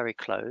everything's very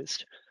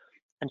closed,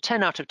 and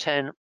 10 out of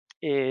 10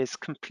 is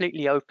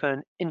completely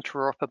open,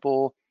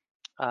 interoperable,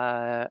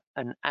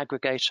 an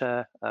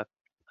aggregator, a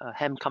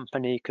HEM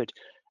company could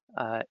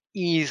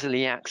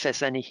easily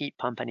access any heat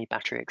pump, any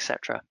battery,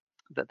 etc.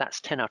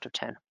 That's 10 out of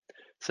 10.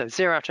 So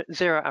 0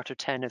 out of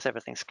 10 is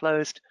everything's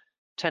closed.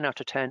 10 out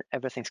of 10,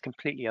 everything's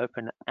completely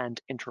open and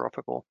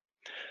interoperable.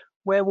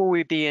 Where will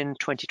we be in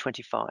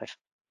 2025?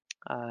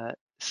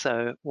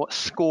 So what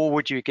score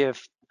would you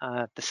give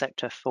the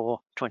sector for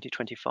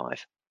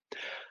 2025?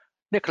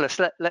 Nicholas,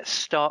 let's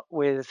start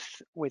with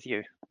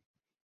you.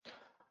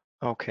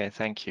 Okay,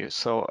 thank you.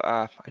 So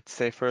I'd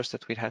say first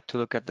that we had to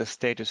look at the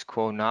status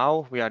quo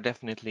now. We are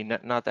definitely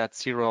not at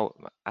 0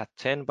 at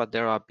 10, but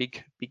there are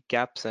big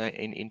gaps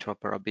in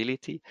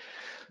interoperability.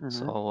 Mm-hmm.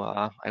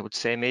 So I would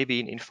say maybe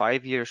in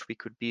 5 years we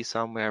could be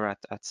somewhere at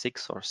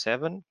 6 or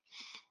 7.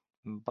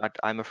 But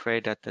I'm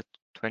afraid that the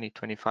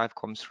 2025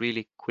 comes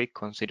really quick,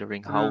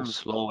 considering how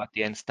slow at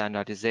the end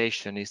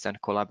standardization is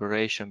and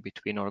collaboration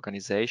between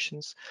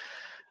organizations.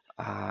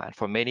 And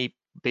for many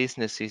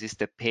businesses, is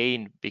the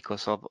pain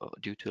because of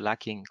due to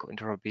lacking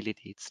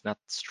interoperability. It's not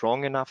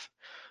strong enough.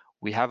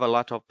 We have a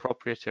lot of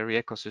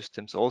proprietary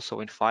ecosystems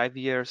also in 5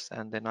 years,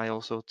 and then I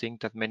also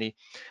think that many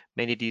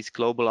of these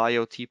global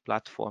IoT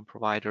platform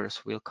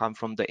providers will come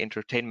from the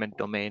entertainment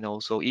domain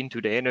also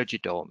into the energy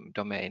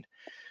domain.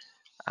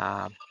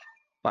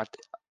 But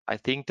I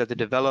think that the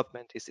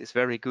development is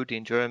very good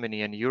in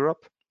Germany and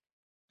Europe.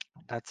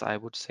 That's, I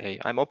would say,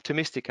 I'm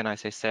optimistic, and I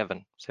say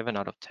 7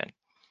 out of 10.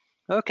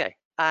 Okay.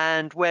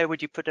 And where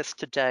would you put us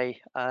today?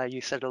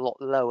 You said a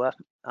lot lower,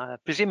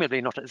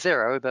 presumably not at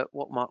 0, but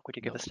what mark would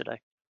you give us today?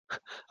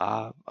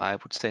 I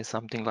would say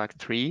something like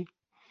 3.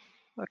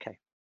 Okay.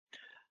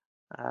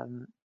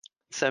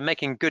 So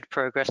making good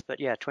progress, but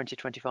yeah,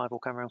 2025 will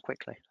come around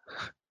quickly.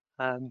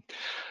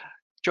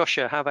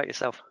 Joshua, how about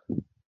yourself?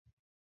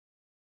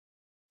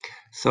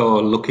 So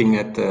looking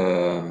at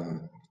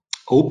the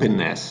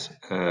openness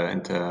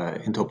and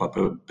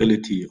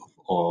interoperability of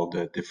all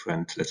the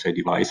different, let's say,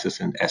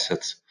 devices and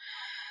assets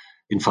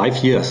in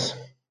 5 years,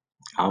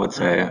 I would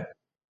say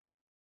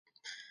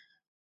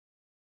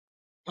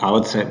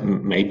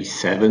maybe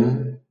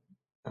 7,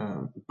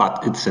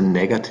 but it's a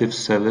negative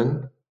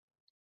 7.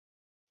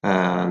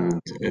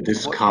 And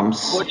this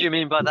comes. What do you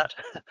mean by that?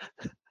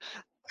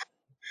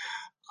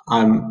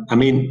 I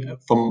mean,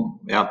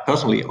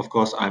 personally, of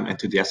course, I'm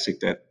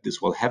enthusiastic that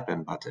this will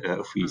happen. But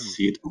if we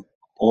see it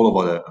all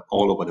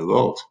over the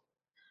world,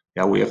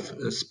 we have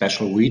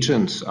special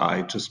regions.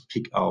 I just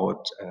pick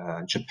out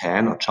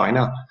Japan or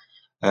China.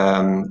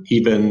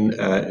 Even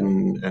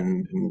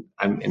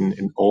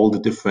in all the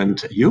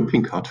different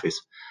European countries,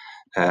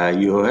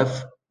 you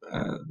have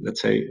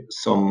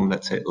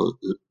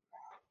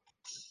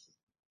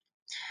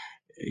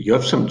you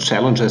have some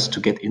challenges to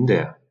get in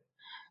there,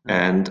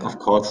 and of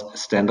course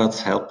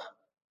standards help.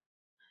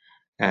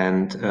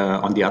 And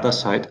on the other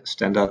side,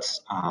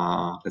 standards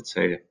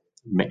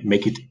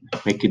make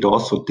it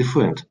also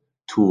different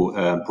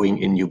to bring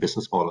in new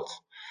business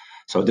models.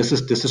 So this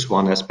is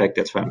one aspect.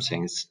 That's why I'm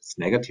saying it's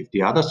negative.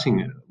 The other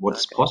thing,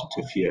 what's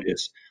positive here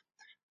is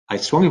I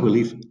strongly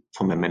believe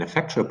from a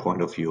manufacturer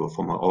point of view,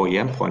 from an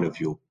OEM point of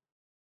view,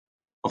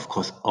 of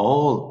course,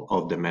 all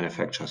of the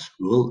manufacturers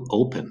will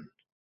open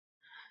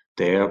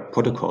their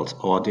protocols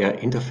or their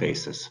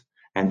interfaces.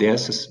 And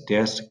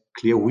there's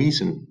clear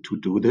reason to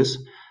do this,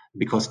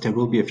 because there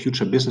will be a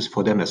future business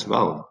for them as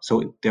well.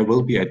 So there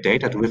will be a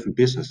data-driven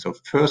business. So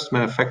first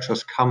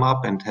manufacturers come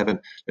up and have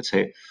let's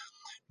say,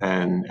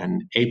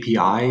 an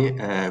API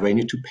they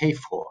need to pay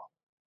for.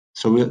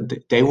 So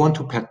they want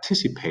to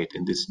participate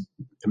in this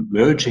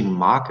emerging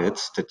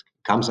markets that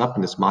comes up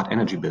in the smart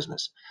energy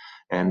business.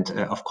 And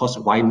of course,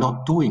 why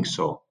not doing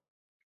so?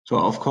 So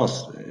of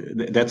course,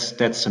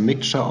 that's a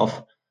mixture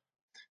of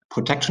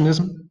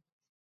protectionism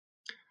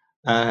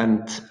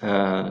and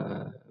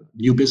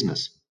new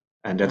business.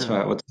 And that's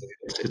why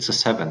it's a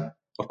 7.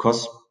 Of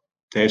course,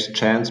 there's a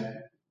chance,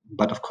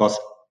 but of course,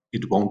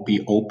 it won't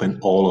be open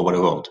all over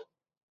the world.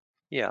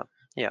 Yeah.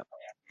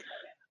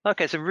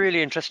 Okay, so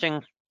really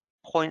interesting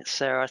points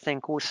there, I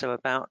think, also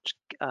about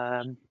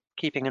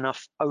keeping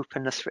enough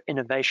openness for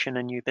innovation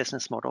and new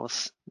business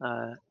models.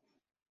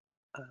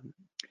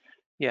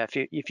 If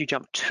you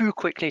jump too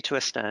quickly to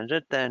a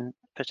standard, then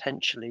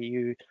potentially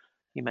you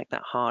make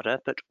that harder,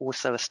 but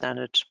also a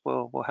standard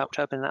will help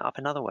to open that up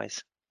in other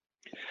ways.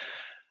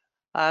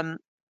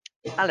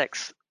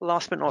 Alex,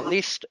 last but not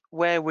least,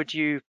 where would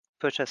you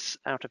put us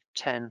out of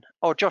 10?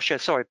 Oh, Joshua,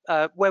 sorry.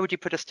 Where would you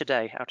put us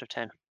today out of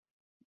 10?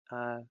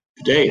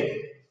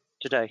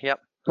 Today, yep.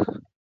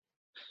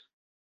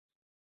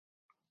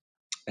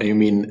 You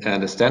mean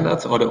the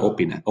standards or the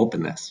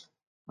openness?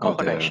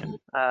 Combination.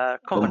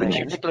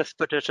 Combination. Nicholas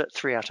put it at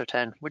 3 out of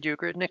 10. Would you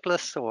agree with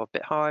Nicholas, or a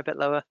bit higher, a bit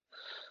lower?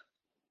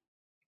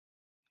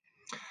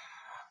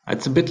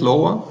 It's a bit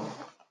lower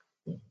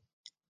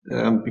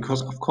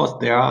because, of course,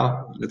 there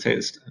are, let's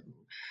say,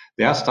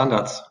 there are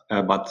standards,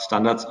 but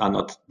standards are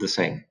not the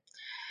same.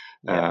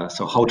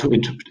 So how to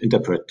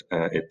interpret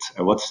it?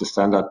 What's the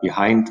standard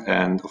behind?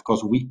 And of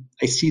course,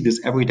 I see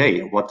this every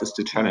day. What is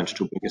the challenge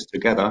to bring this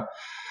together?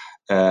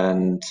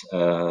 And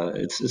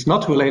it's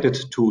not related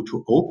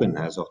to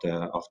openness of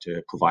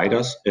the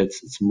providers.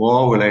 It's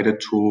more related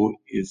to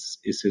is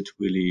it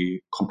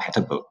really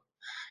compatible?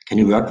 Can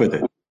you work with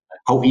it?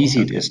 How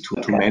easy it is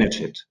to manage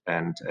it?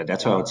 And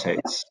that's why I would say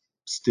it's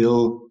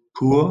still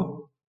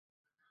poor.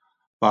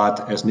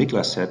 But as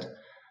Niklas said,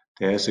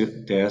 there's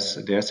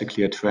a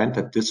clear trend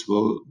that this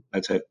will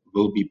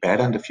be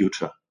better in the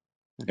future.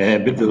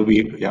 It will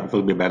be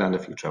better in the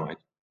future, right?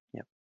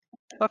 Yeah.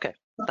 Okay.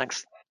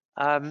 Thanks.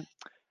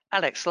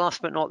 Alex,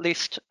 last but not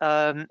least,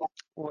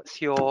 what's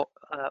your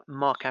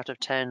mark out of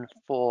 10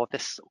 for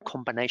this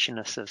combination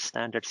of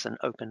standards and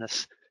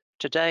openness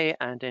today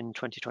and in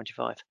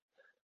 2025?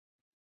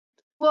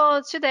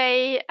 Well,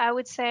 today I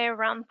would say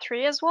around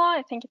 3 as well.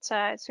 I think it's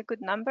a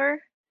good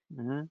number.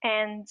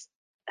 And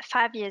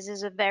 5 years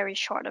is a very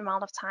short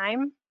amount of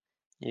time.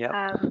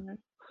 Yeah.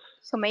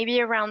 So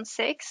maybe around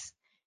 6.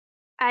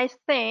 I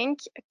think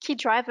a key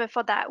driver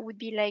for that would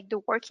be like the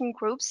working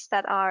groups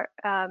that are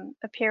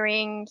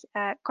appearing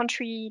at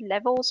country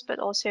levels, but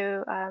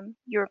also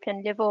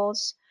European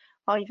levels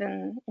or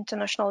even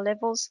international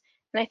levels.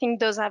 And I think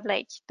those have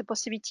like the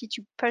possibility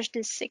to push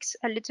this 6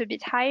 a little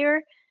bit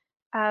higher.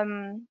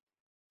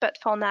 But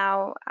for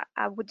now,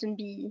 I wouldn't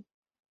be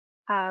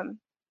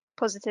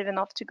positive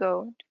enough to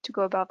go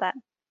above that.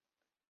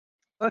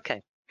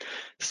 Okay.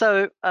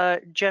 So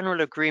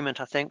general agreement,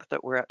 I think,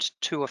 that we're at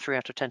 2 or 3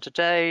 out of 10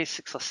 today,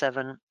 6 or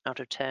 7 out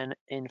of 10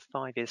 in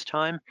 5 years'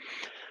 time.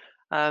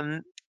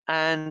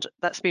 And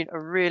that's been a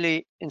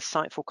really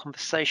insightful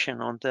conversation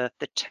on the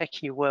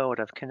techie world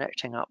of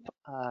connecting up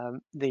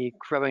the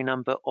growing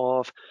number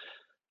of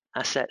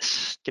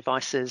assets,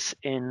 devices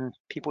in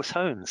people's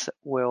homes that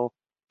will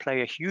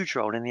play a huge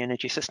role in the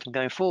energy system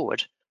going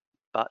forward,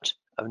 but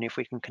only if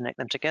we can connect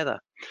them together.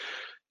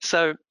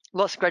 So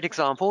lots of great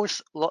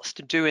examples, lots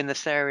to do in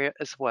this area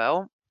as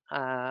well,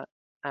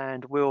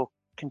 and we'll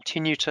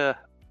continue to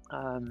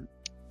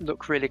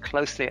look really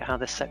closely at how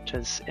this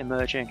sector's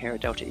emerging here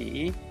at Delta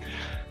EE.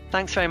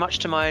 Thanks very much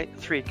to my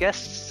 3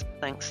 guests.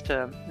 Thanks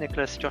to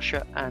Nicholas,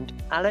 Joshua, and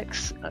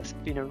Alex. It's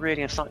been a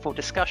really insightful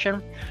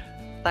discussion.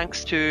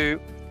 Thanks to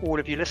all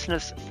of you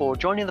listeners for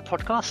joining the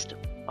podcast.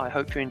 I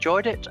hope you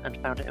enjoyed it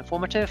and found it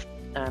informative,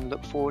 and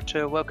look forward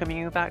to welcoming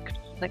you back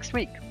next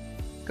week.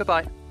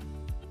 Goodbye.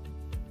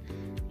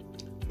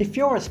 If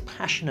you're as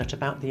passionate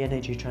about the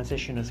energy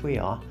transition as we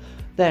are,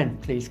 then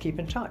please keep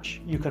in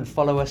touch. You can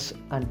follow us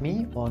and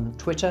me on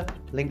Twitter,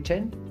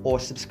 LinkedIn, or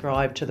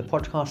subscribe to the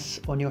podcasts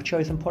on your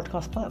chosen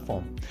podcast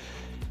platform.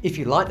 If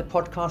you like the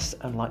podcast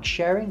and like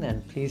sharing,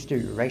 then please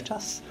do rate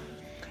us.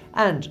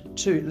 And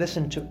to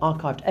listen to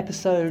archived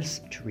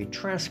episodes, to read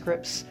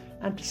transcripts,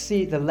 and to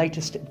see the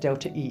latest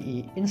Delta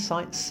EE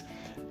insights,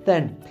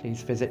 then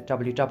please visit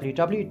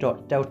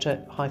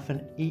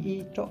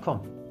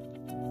www.delta-ee.com.